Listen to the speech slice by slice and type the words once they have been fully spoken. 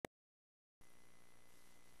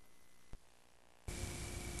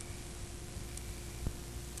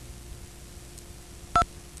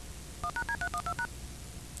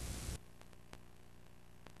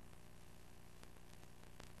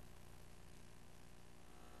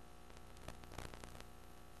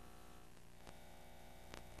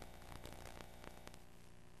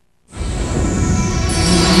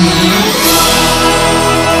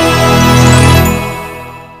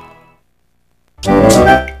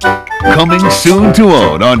coming soon to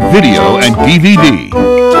own on video and DVD.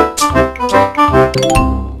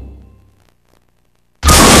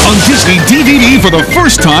 On Disney DVD for the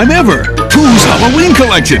first time ever, Pooh's Halloween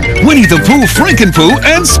collection, Winnie the Pooh, Frankenpooh,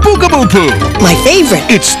 and Spookable Pooh. My favorite.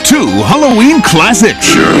 It's 2 Halloween classics.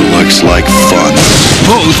 Sure looks like fun.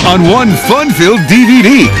 Both on one fun-filled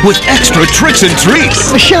DVD with extra tricks and treats.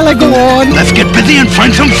 Shall I go on? Let's get busy and find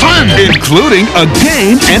some fun. Including a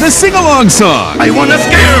game and a sing-along song. I want to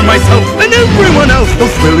scare myself and everyone else. The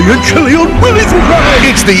Philly and Chili on Willie's Ride.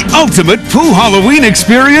 It's the ultimate Pooh Halloween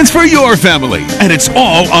experience for your family. And it's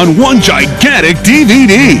all on one gigantic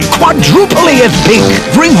DVD. Quadruply epic.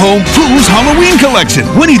 Bring home Pooh's Halloween collection,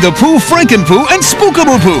 Winnie the Pooh, Frankenpooh, and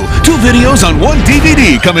Spookable Pooh. 2 videos on one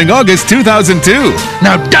DVD coming August 2002.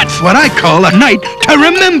 Now that's what I call a night to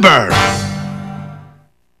remember.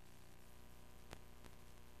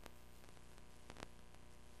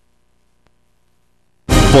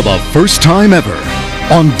 For the first time ever,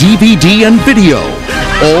 on DVD and video,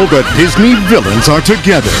 all the Disney villains are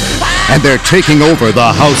together. And they're taking over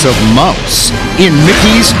the House of Mouse in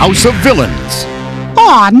Mickey's House of Villains.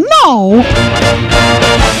 Oh, no!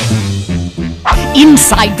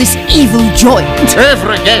 Inside this evil joint,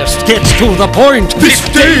 Every guest gets to the point. This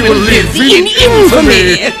day will live in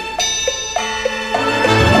infamy.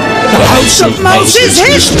 The House of Mouse is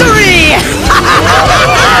history! It's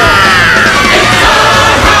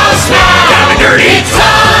our house now. Down and dirty. It's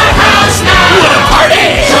our house now. What a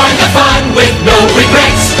party! Join the fun with no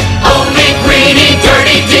regrets. Only greedy,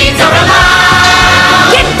 dirty deeds are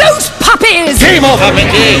allowed. Get those puppies! Game over,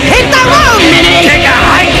 Mickey. Hit the road, Minnie! Take a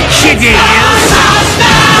hike, Shiggy. Our house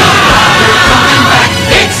now. We're coming back.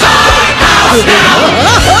 It's our house now.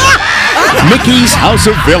 Mickey's House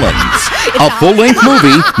of Villains, a full-length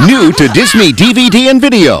movie new to Disney DVD and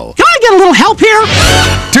video. Can I get a little help here?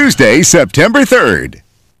 Tuesday, September 3rd.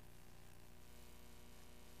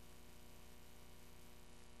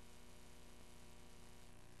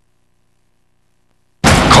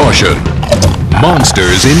 Caution.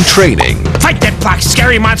 Monsters in training. Fight that block.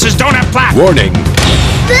 Scary monsters don't have black. Warning.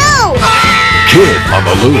 Boo! Kid on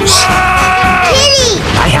the loose. Kitty!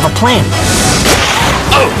 I have a plan.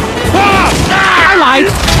 I lied.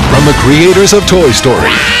 From the creators of Toy Story.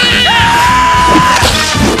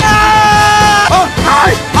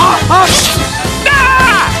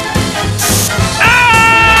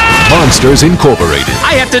 Monsters Incorporated.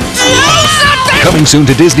 I have to... Coming soon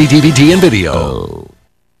to Disney DVD and video.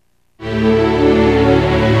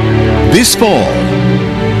 This fall,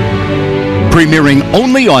 premiering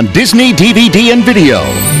only on Disney DVD and video.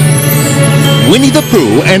 Winnie the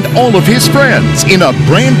Pooh and all of his friends in a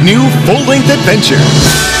brand new full-length adventure.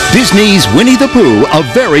 Disney's Winnie the Pooh, A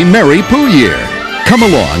Very Merry Pooh Year. Come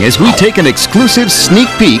along as we take an exclusive sneak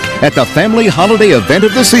peek at the family holiday event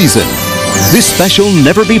of the season. This special,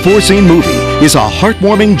 never-before-seen movie is a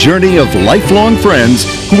heartwarming journey of lifelong friends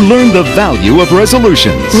who learn the value of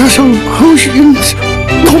resolutions. Resolutions?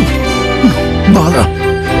 Oh, bother.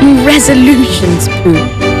 Resolutions, Pooh.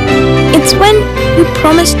 It's when you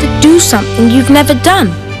promise to do something you've never done,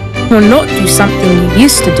 or not do something you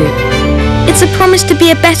used to do. It's a promise to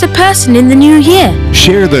be a better person in the new year.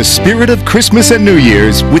 Share the spirit of Christmas and New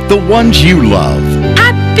Year's with the ones you love.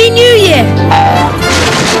 Happy New Year!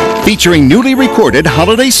 Featuring newly recorded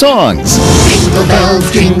holiday songs.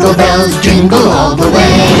 Jingle bells, jingle all the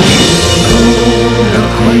way. Good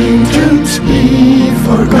acquaintance we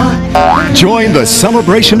forgot. Join the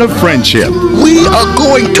celebration of friendship We are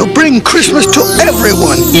going to bring Christmas to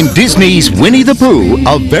everyone. in Disney's Winnie the Pooh,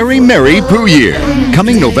 A Very Merry Pooh Year.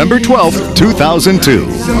 Coming November 12th, 2002.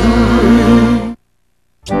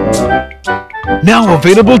 Now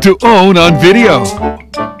available to own on video.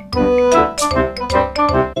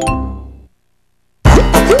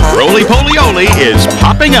 Rolie Polie Olie is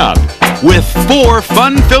popping up with 4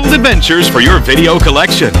 fun-filled adventures for your video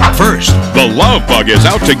collection. First, the love bug is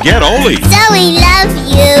out to get Olie So we love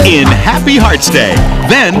you. in Happy Hearts Day.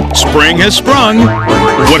 Then, spring has sprung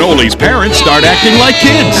when Olie's parents start acting like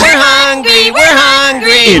kids. We're hungry, we're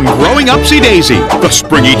hungry. In Growing Upsy Daisy, the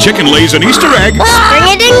springy chicken lays an Easter egg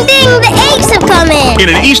Ring-a-ding-ding, the eggs have come in. in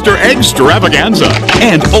an Easter egg extravaganza.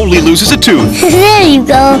 And Olie loses a tooth There you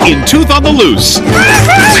go. in Tooth on the Loose.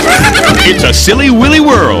 It's a silly willy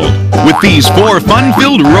world with these 4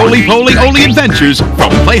 fun-filled Rolie Polie Olie adventures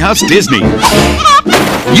from Playhouse Disney.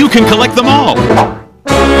 You can collect them all.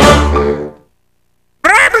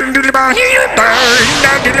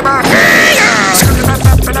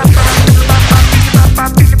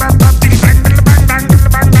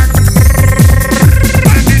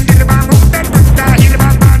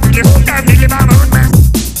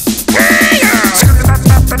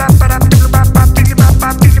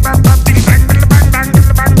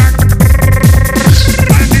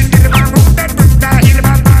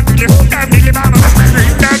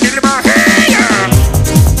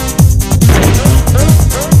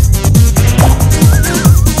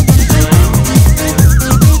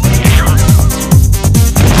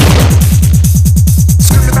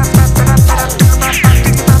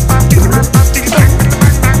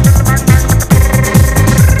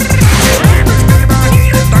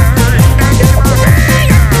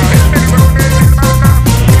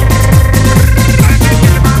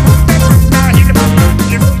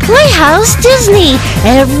 Playhouse Disney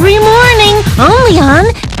every morning, only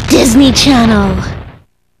on Disney Channel.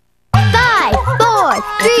 5, 4,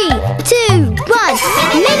 3, 2, 1.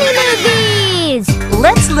 Mini movies.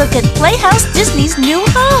 Let's look at Playhouse Disney's new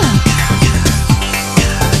home.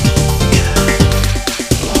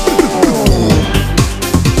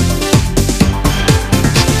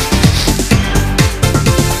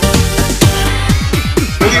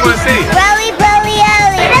 Who do you want to see? Rolie Polie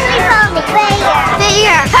Olie. Rolie Polie Bear.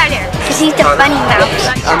 Bear. Harder. Because he's the funny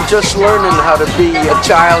mouse. I'm just learning how to be a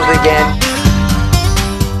child again.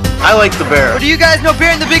 I like the bear. Do you guys know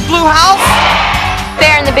Bear in the Big Blue House?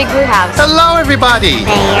 Bear in the Big Blue House. Hello, everybody.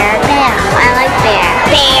 Bear. Bear. I like Bear.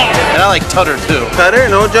 Bear. And I like Tutter, too. Tutter,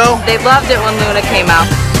 no, Joe? They loved it when Luna came out.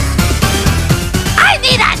 I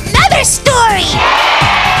need another story.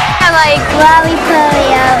 I like Rolie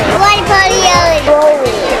Polie Olie. Rolie Polie Olie.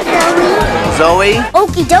 Zoe?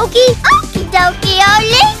 Okie dokie. Okie dokie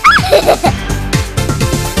Olie.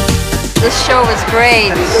 This show was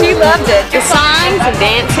great. She loved it. The songs and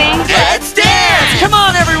dancing. Let's dance! Come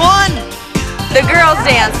on, everyone! The girls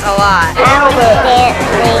danced a lot. I was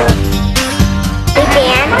dancing. We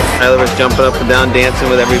danced. Tyler was jumping up and down, dancing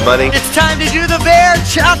with everybody. It's time to do the bear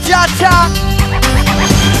cha-cha-cha!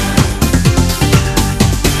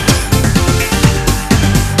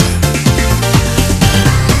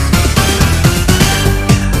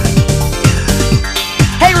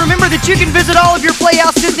 Hey, remember that you can visit all of your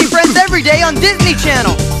Playhouse Disney friends every day on Disney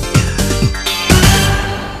Channel.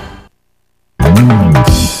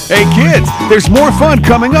 Hey kids, there's more fun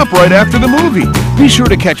coming up right after the movie. Be sure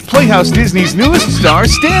to catch Playhouse Disney's newest star,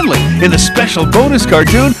 Stanley, in the special bonus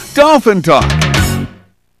cartoon, Dolphin Talk.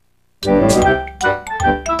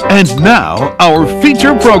 And now, our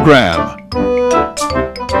feature program.